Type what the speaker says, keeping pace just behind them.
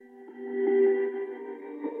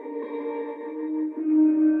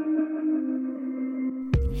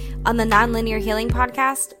On the Nonlinear Healing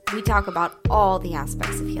Podcast, we talk about all the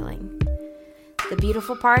aspects of healing. The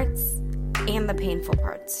beautiful parts and the painful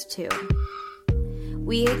parts, too.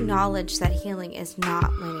 We acknowledge that healing is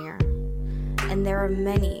not linear, and there are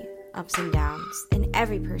many ups and downs in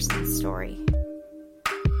every person's story.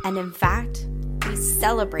 And in fact, we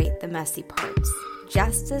celebrate the messy parts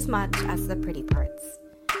just as much as the pretty parts.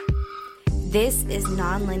 This is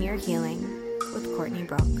Nonlinear Healing with Courtney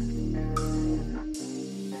Brooke.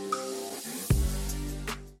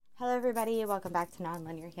 Hello everybody, welcome back to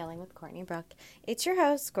Nonlinear Healing with Courtney Brooke. It's your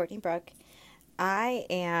host, Courtney Brooke. I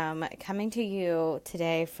am coming to you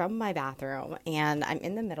today from my bathroom, and I'm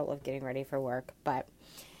in the middle of getting ready for work, but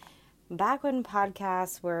back when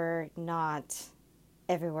podcasts were not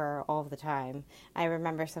everywhere all the time, I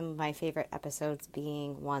remember some of my favorite episodes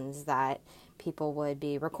being ones that people would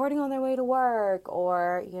be recording on their way to work,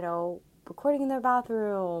 or, recording in their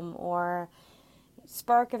bathroom, or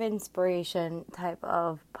spark of inspiration type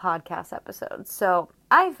of podcast episodes. So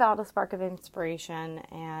I found a spark of inspiration,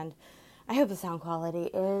 and I hope the sound quality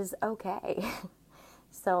is okay.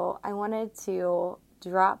 So I wanted to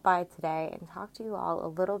drop by today and talk to you all a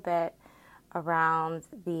little bit around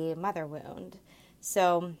the mother wound.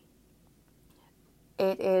 So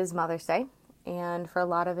it is Mother's Day, and for a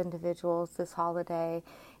lot of individuals, this holiday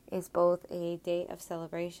is both a day of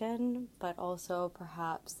celebration, but also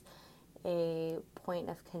perhaps a point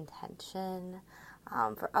of contention.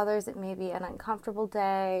 For others, it may be an uncomfortable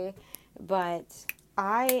day, but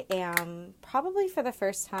I am probably for the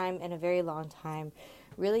first time in a very long time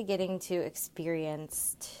really getting to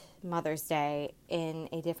experience Mother's Day in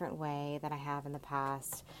a different way than I have in the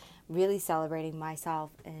past, really celebrating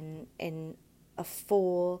myself in a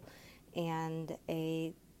full and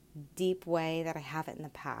a deep way that I haven't in the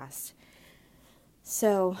past.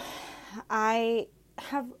 So I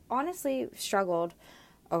have honestly struggled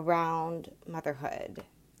around motherhood.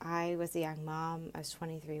 I was a young mom. I was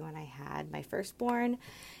 23 when I had my firstborn.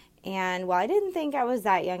 And while I didn't think I was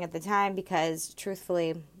that young at the time, because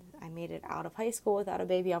truthfully, I made it out of high school without a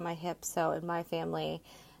baby on my hip. So in my family,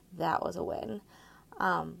 that was a win.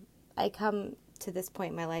 I come to this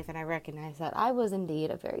point in my life and I recognize that I was indeed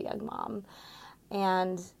a very young mom.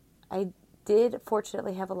 And I did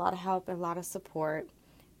fortunately have a lot of help and a lot of support,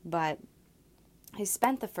 but I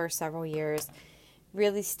spent the first several years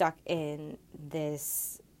really stuck in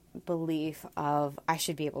this belief of I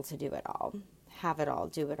should be able to do it all, have it all,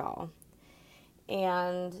 do it all.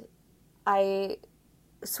 And I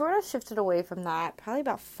sort of shifted away from that probably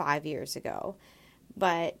about 5 years ago.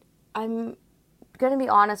 But I'm going to be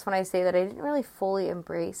honest when I say that I didn't really fully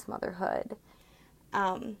embrace motherhood.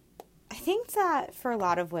 I think that for a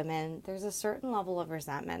lot of women, there's a certain level of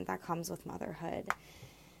resentment that comes with motherhood.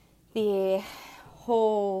 The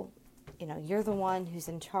whole, you're the one who's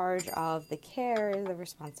in charge of the care, the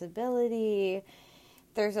responsibility.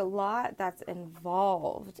 There's a lot that's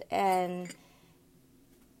involved. And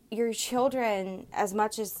your children, as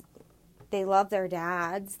much as they love their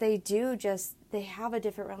dads, they have a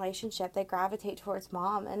different relationship. They gravitate towards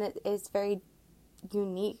mom, and it is very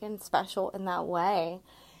unique and special in that way.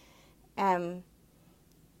 When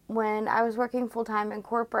I was working full-time in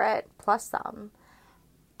corporate, plus some,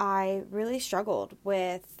 I really struggled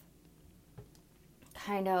with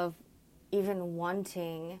kind of even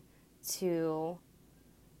wanting to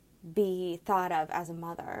be thought of as a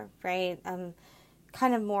mother, right?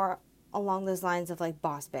 Kind of more along those lines of like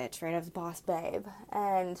boss bitch, right? I was boss babe.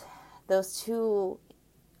 And those two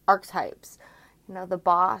archetypes, the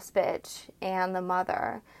boss bitch and the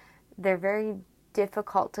mother, they're very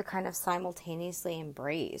difficult to kind of simultaneously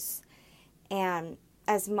embrace. And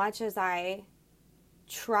as much as I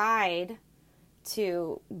tried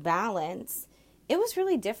to balance, it was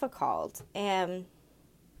really difficult, and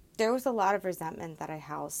there was a lot of resentment that I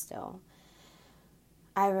housed still.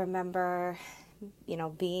 I remember,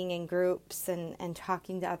 being in groups and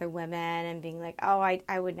talking to other women and being like, oh,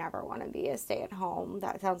 I would never want to be a stay-at-home.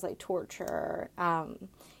 That sounds like torture. I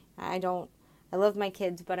love my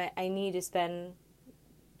kids, but I need to spend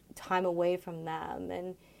time away from them.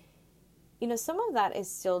 And, some of that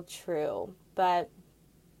is still true, but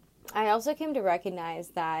I also came to recognize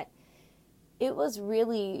that it was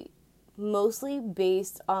really mostly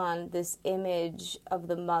based on this image of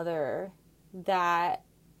the mother that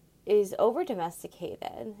is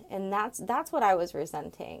over-domesticated, and that's what I was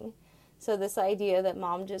resenting. So this idea that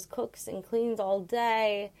mom just cooks and cleans all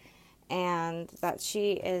day, and that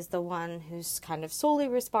she is the one who's kind of solely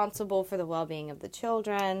responsible for the well-being of the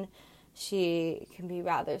children. She can be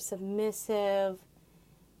rather submissive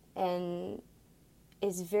and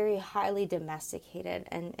is very highly domesticated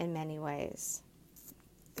in many ways.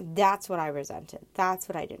 That's what I resented. That's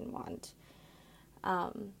what I didn't want.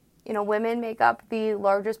 Women make up the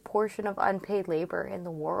largest portion of unpaid labor in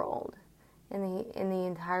the world, in the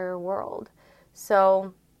entire world.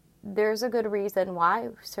 So there's a good reason why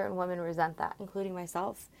certain women resent that, including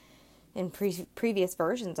myself, in previous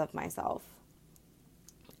versions of myself.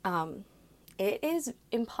 It is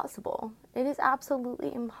impossible. It is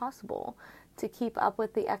absolutely impossible to keep up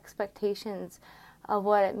with the expectations of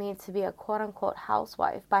what it means to be a quote-unquote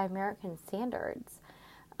housewife by American standards.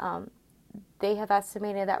 They have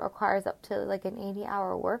estimated that requires up to like an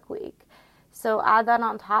 80-hour work week. So add that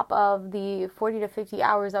on top of the 40 to 50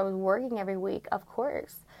 hours I was working every week. Of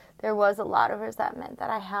course, there was a lot of resentment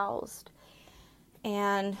that I housed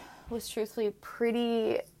and was truthfully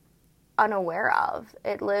pretty unaware of.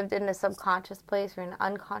 It lived in a subconscious place or an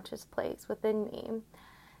unconscious place within me.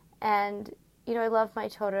 And, I love my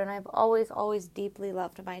children. I've always deeply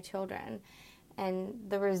loved my children. And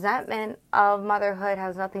the resentment of motherhood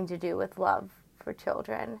has nothing to do with love for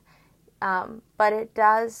children. But it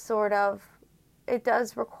does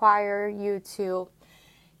require you to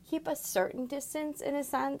keep a certain distance in a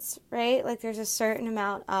sense, right? Like there's a certain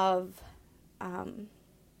amount of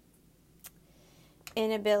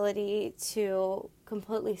inability to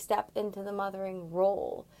completely step into the mothering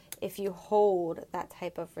role if you hold that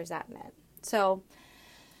type of resentment. So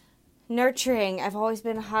nurturing, I've always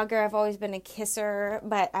been a hugger, I've always been a kisser,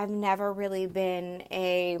 but I've never really been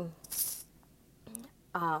a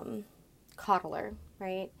coddler,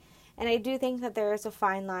 right? And I do think that there is a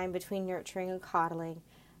fine line between nurturing and coddling,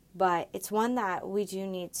 but it's one that we do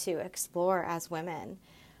need to explore as women.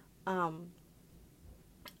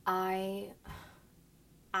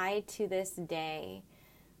 I to this day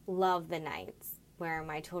love the nights where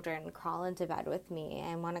my children crawl into bed with me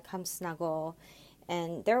and want to come snuggle.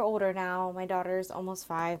 And they're older now. My daughter's almost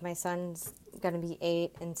 5. My son's going to be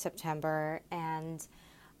 8 in September. And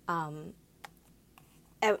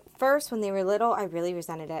at first, when they were little, I really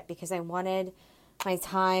resented it because I wanted my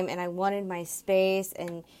time and I wanted my space.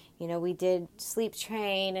 And, we did sleep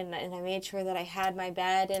train and I made sure that I had my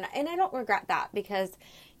bed. And I don't regret that because,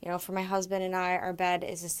 for my husband and I, our bed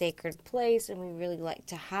is a sacred place and we really like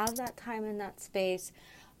to have that time in that space.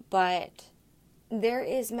 But there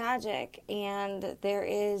is magic and there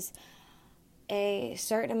is a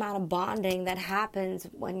certain amount of bonding that happens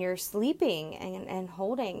when you're sleeping and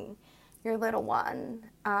holding your little one,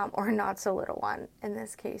 or not so little one in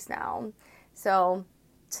this case now. So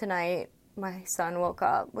tonight, my son woke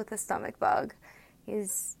up with a stomach bug.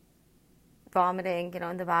 He's vomiting,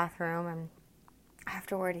 in the bathroom, and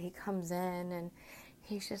afterward he comes in and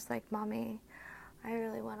he's just like, "Mommy, I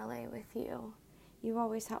really want to lay with you. You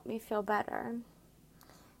always help me feel better."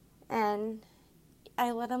 And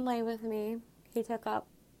I let him lay with me. He took up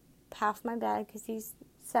half my bed because he's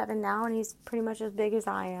 7 now and he's pretty much as big as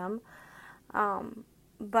I am.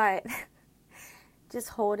 But just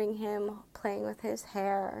holding him, playing with his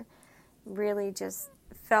hair, really just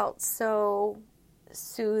felt so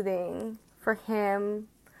soothing for him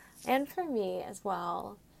and for me as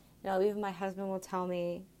well. Even my husband will tell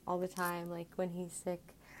me all the time, like when he's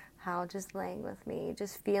sick, how just laying with me,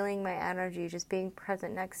 just feeling my energy, just being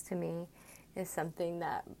present next to me is something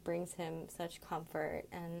that brings him such comfort.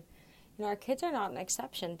 And, our kids are not an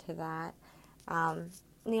exception to that.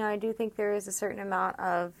 I do think there is a certain amount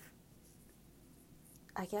of,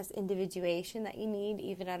 individuation that you need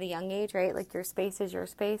even at a young age, right? Like your space is your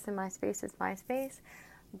space and my space is my space.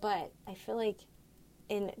 But I feel like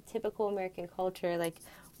in typical American culture, like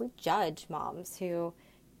we judge moms who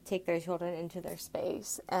take their children into their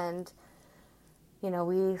space. And,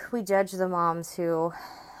 we judge the moms who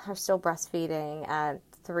are still breastfeeding at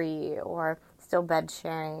 3 or still bed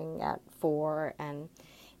sharing at 4. And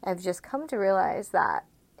I've just come to realize that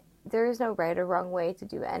there is no right or wrong way to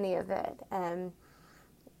do any of it. And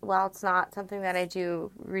while it's not something that I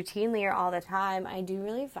do routinely or all the time, I do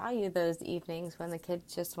really value those evenings when the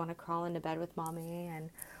kids just want to crawl into bed with mommy.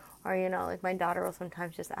 Or like my daughter will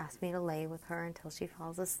sometimes just ask me to lay with her until she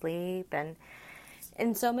falls asleep. And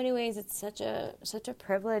in so many ways, it's such a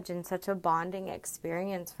privilege and such a bonding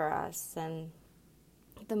experience for us. And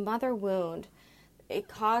the mother wound, it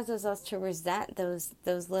causes us to resent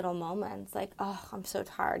those little moments. Like, oh, I'm so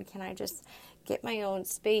tired. Can I just get my own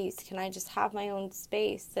space? Can I just have my own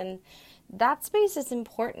space? And that space is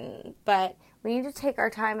important, but we need to take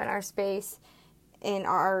our time and our space in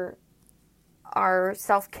our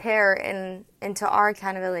self-care and into our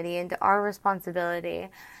accountability, into our responsibility.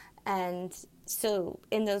 And so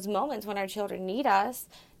in those moments when our children need us,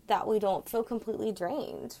 that we don't feel completely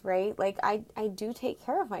drained, right? Like, I do take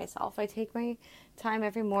care of myself. I take my time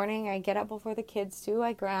every morning. I get up before the kids do.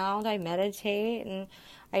 I ground, I meditate, and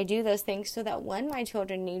I do those things so that when my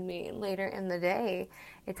children need me later in the day,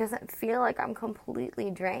 it doesn't feel like I'm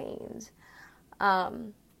completely drained.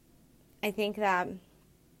 I think that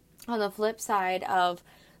on the flip side of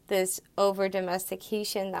this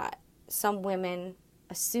over-domestication that some women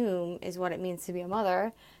assume is what it means to be a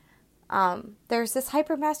mother, there's this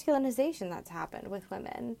hyper-masculinization that's happened with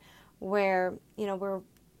women where, we're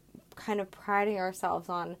kind of priding ourselves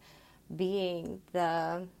on being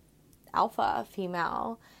the alpha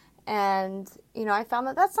female. And, I found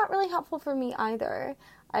that that's not really helpful for me either.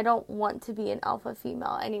 I don't want to be an alpha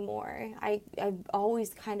female anymore. I've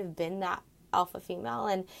always kind of been that alpha female.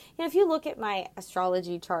 And, if you look at my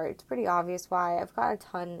astrology chart, it's pretty obvious why. I've got a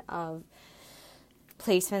ton of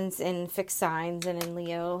placements in fixed signs and in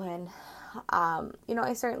Leo, and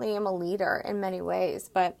I certainly am a leader in many ways,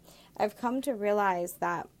 but I've come to realize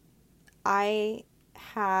that I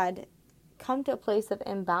had come to a place of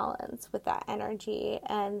imbalance with that energy,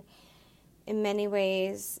 and in many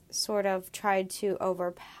ways sort of tried to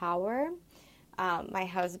overpower my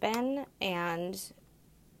husband. And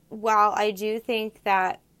while I do think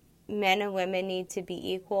that men and women need to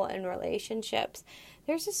be equal in relationships,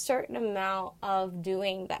 there's a certain amount of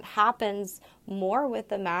doing that happens more with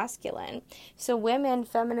the masculine. So women,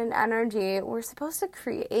 feminine energy, we're supposed to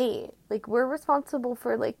create. Like, we're responsible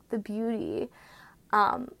for, like, the beauty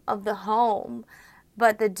of the home.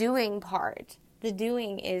 But the doing part, the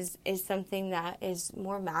doing is something that is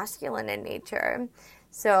more masculine in nature.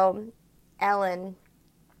 So Ellen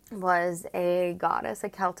was a goddess, a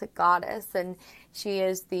Celtic goddess, and she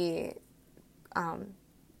is the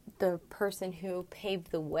person who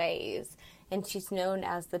paved the ways, and she's known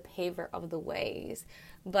as the paver of the ways.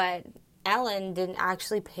 But Ellen didn't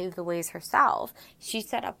actually pave the ways herself. She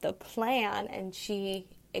set up the plan, and she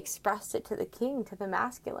expressed it to the king, to the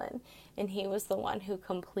masculine, and he was the one who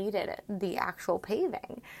completed it, the actual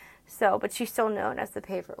paving. So, but she's still known as the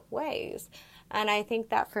paver of ways. And I think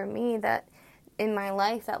that for me, that in my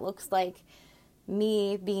life, that looks like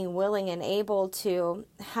me being willing and able to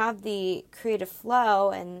have the creative flow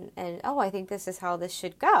and I think this is how this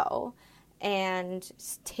should go, and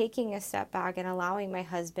taking a step back and allowing my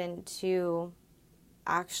husband to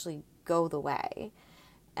actually go the way.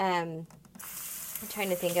 I'm trying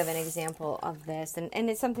to think of an example of this, and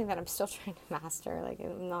it's something that I'm still trying to master. Like,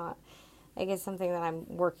 it's something that I'm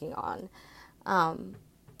working on.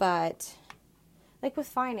 But like with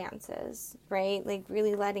finances, right? Like,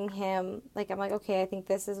 really letting him, like, I'm like, okay, I think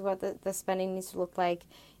this is what the spending needs to look like.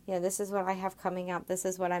 This is what I have coming up. This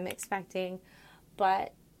is what I'm expecting.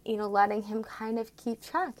 But, letting him kind of keep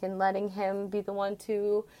track and letting him be the one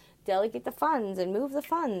to delegate the funds and move the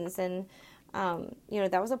funds. And,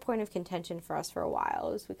 that was a point of contention for us for a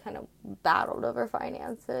while, as we kind of battled over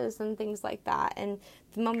finances and things like that. And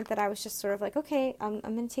the moment that I was just sort of like, okay, I'm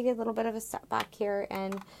going to take a little bit of a step back here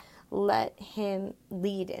and let him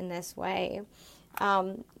lead in this way.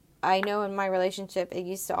 I know in my relationship, it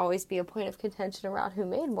used to always be a point of contention around who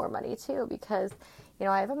made more money too, because,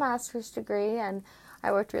 I have a master's degree and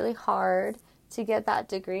I worked really hard to get that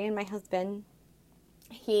degree. And my husband,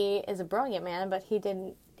 he is a brilliant man, but he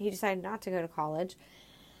decided not to go to college.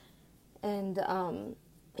 And,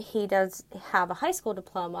 he does have a high school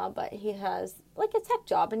diploma, but he has like a tech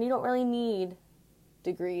job, and you don't really need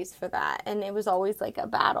degrees for that. And it was always like a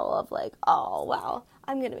battle of like, oh, well,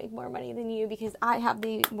 I'm going to make more money than you because I have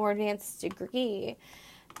the more advanced degree.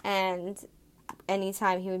 And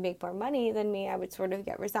anytime he would make more money than me, I would sort of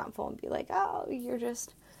get resentful and be like, oh, you're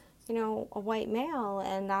just, a white male,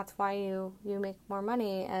 and that's why you make more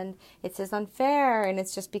money, and it's just unfair, and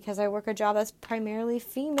it's just because I work a job that's primarily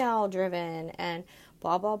female driven, and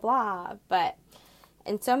blah, blah, blah. But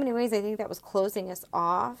in so many ways, I think that was closing us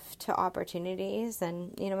off to opportunities.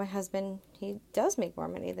 And, my husband, he does make more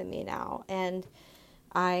money than me now. And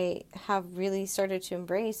I have really started to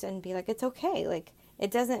embrace and be like, it's okay. Like, it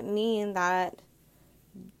doesn't mean that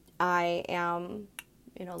I am,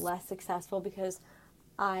 less successful because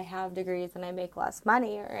I have degrees and I make less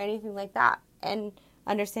money or anything like that. And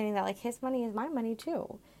understanding that, like, his money is my money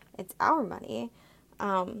too. It's our money.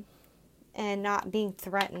 And not being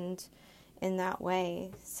threatened in that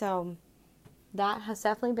way. So that has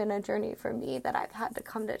definitely been a journey for me that I've had to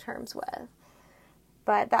come to terms with.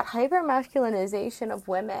 But that hyper-masculinization of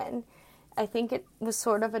women, I think it was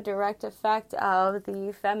sort of a direct effect of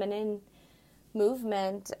the feminine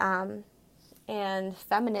movement and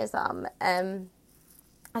feminism. And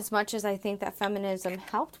as much as I think that feminism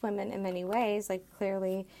helped women in many ways, like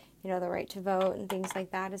clearly, the right to vote and things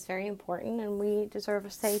like that is very important, and we deserve a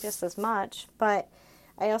say just as much. But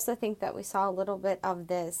I also think that we saw a little bit of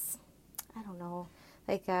this, I don't know,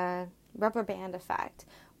 like a rubber band effect,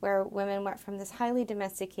 where women went from this highly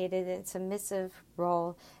domesticated and submissive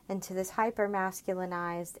role into this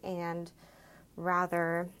hyper-masculinized and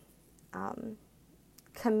rather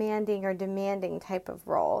commanding or demanding type of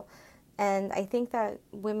role. And I think that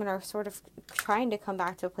women are sort of trying to come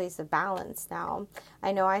back to a place of balance now.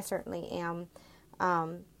 I know I certainly am.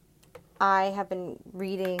 I have been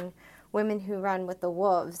reading Women Who Run with the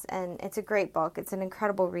Wolves, and it's a great book. It's an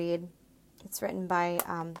incredible read. It's written by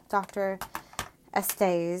Dr.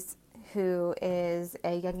 Estes, who is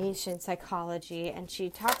a Jungian psychology, and she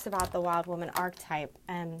talks about the wild woman archetype.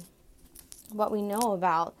 And what we know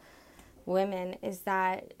about women is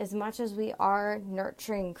that as much as we are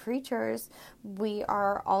nurturing creatures, we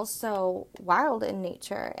are also wild in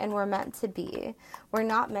nature, and we're meant to be. We're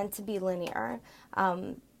not meant to be linear.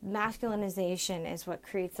 Masculinization is what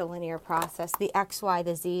creates a linear process, the X, Y,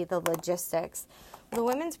 the Z, the logistics. The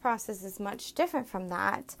women's process is much different from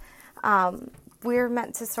that. We're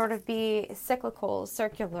meant to sort of be cyclical,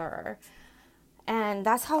 circular, and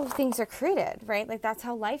that's how things are created, right? Like, that's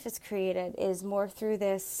how life is created, is more through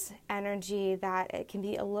this energy that it can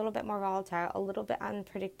be a little bit more volatile, a little bit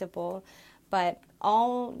unpredictable, but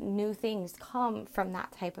all new things come from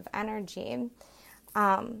that type of energy.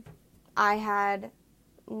 I had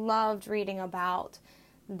loved reading about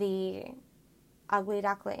the ugly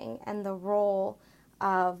duckling and the role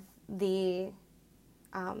of the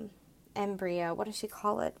embryo. What does she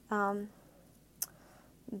call it?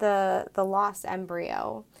 The lost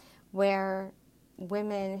embryo, where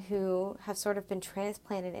women who have sort of been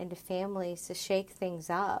transplanted into families to shake things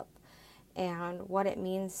up, and what it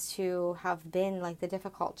means to have been like the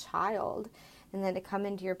difficult child, and then to come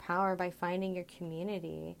into your power by finding your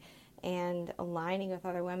community and aligning with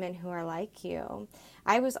other women who are like you.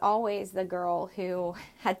 I was always the girl who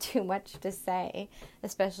had too much to say,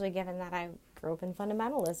 especially given that I grew up in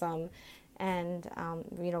fundamentalism and,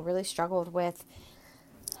 really struggled with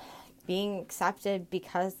being accepted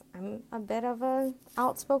because I'm a bit of an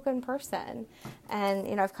outspoken person.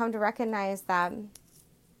 And, I've come to recognize that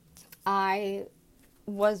I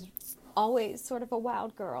was always sort of a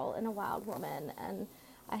wild girl and a wild woman, and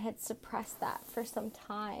I had suppressed that for some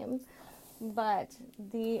time. But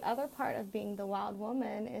the other part of being the wild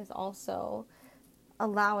woman is also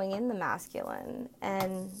allowing in the masculine,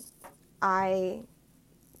 and I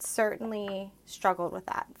certainly struggled with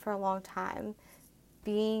that for a long time.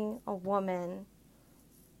 Being a woman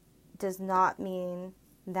does not mean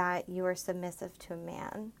that you are submissive to a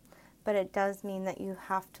man, but it does mean that you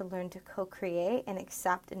have to learn to co-create and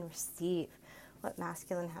accept and receive what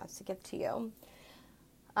masculine has to give to you.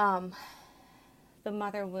 The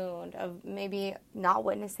mother wound of maybe not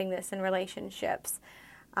witnessing this in relationships.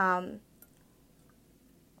 It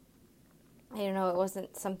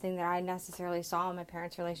wasn't something that I necessarily saw in my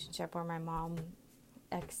parents' relationship, where my mom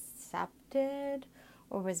accepted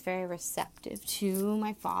or was very receptive to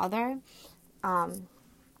my father.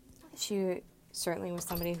 She certainly was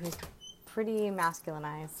somebody who's pretty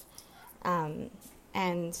masculinized.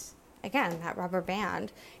 And again, that rubber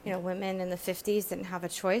band, women in the 50s didn't have a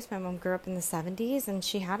choice. My mom grew up in the 70s, and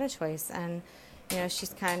she had a choice. And,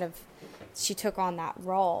 she took on that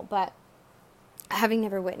role. But having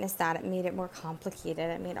never witnessed that, it made it more complicated.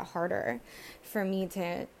 It made it harder for me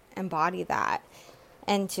to embody that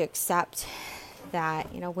and to accept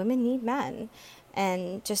that, women need men,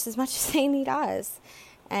 and just as much as they need us.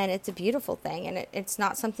 And it's a beautiful thing, and it's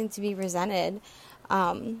not something to be resented.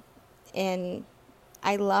 And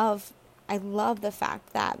I love the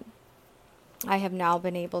fact that I have now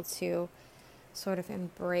been able to sort of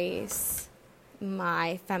embrace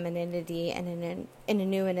my femininity and in a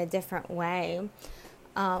new and a different way.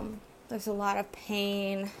 There's a lot of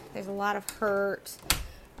pain. There's a lot of hurt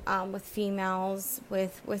with females,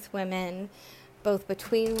 with women, both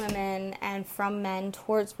between women and from men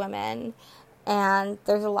towards women. And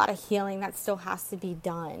there's a lot of healing that still has to be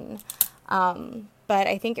done. But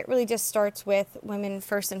I think it really just starts with women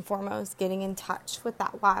first and foremost getting in touch with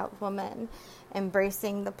that wild woman,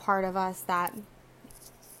 embracing the part of us that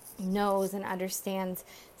knows and understands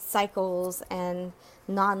cycles and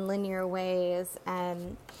non-linear ways,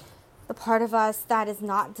 and the part of us that is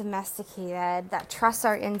not domesticated, that trusts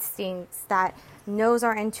our instincts, that knows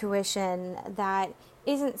our intuition, that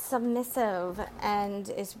isn't submissive,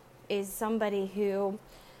 and is somebody who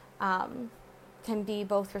can be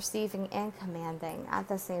both receiving and commanding at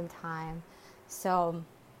the same time. So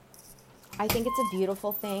I think it's a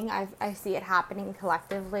beautiful thing. I see it happening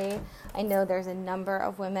collectively. I know there's a number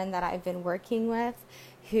of women that I've been working with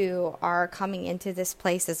who are coming into this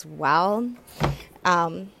place as well.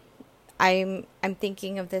 I'm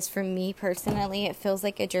thinking of this for me personally. It feels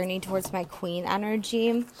like a journey towards my queen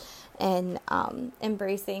energy and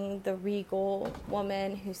embracing the regal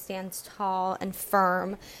woman who stands tall and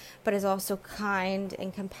firm, but is also kind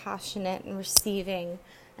and compassionate and receiving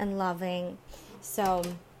and loving. So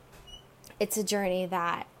it's a journey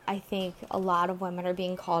that I think a lot of women are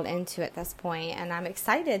being called into at this point, and I'm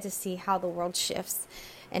excited to see how the world shifts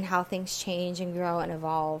and how things change and grow and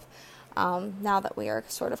evolve now that we are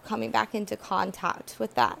sort of coming back into contact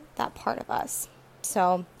with that part of us.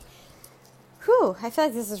 So, I feel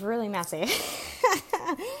like this is really messy.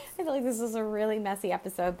 I feel like this is a really messy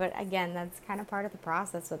episode, but again, that's kind of part of the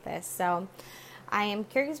process with this. So I am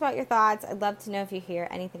curious about your thoughts. I'd love to know if you hear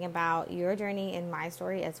anything about your journey in my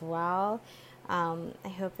story as well. I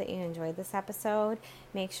hope that you enjoyed this episode.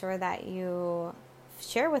 Make sure that you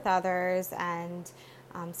share with others and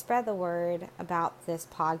spread the word about this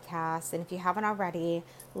podcast. And if you haven't already,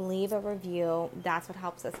 leave a review. That's what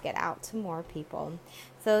helps us get out to more people.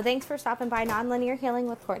 So thanks for stopping by Nonlinear Healing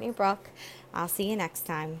with Courtney Brooke. I'll see you next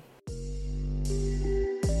time.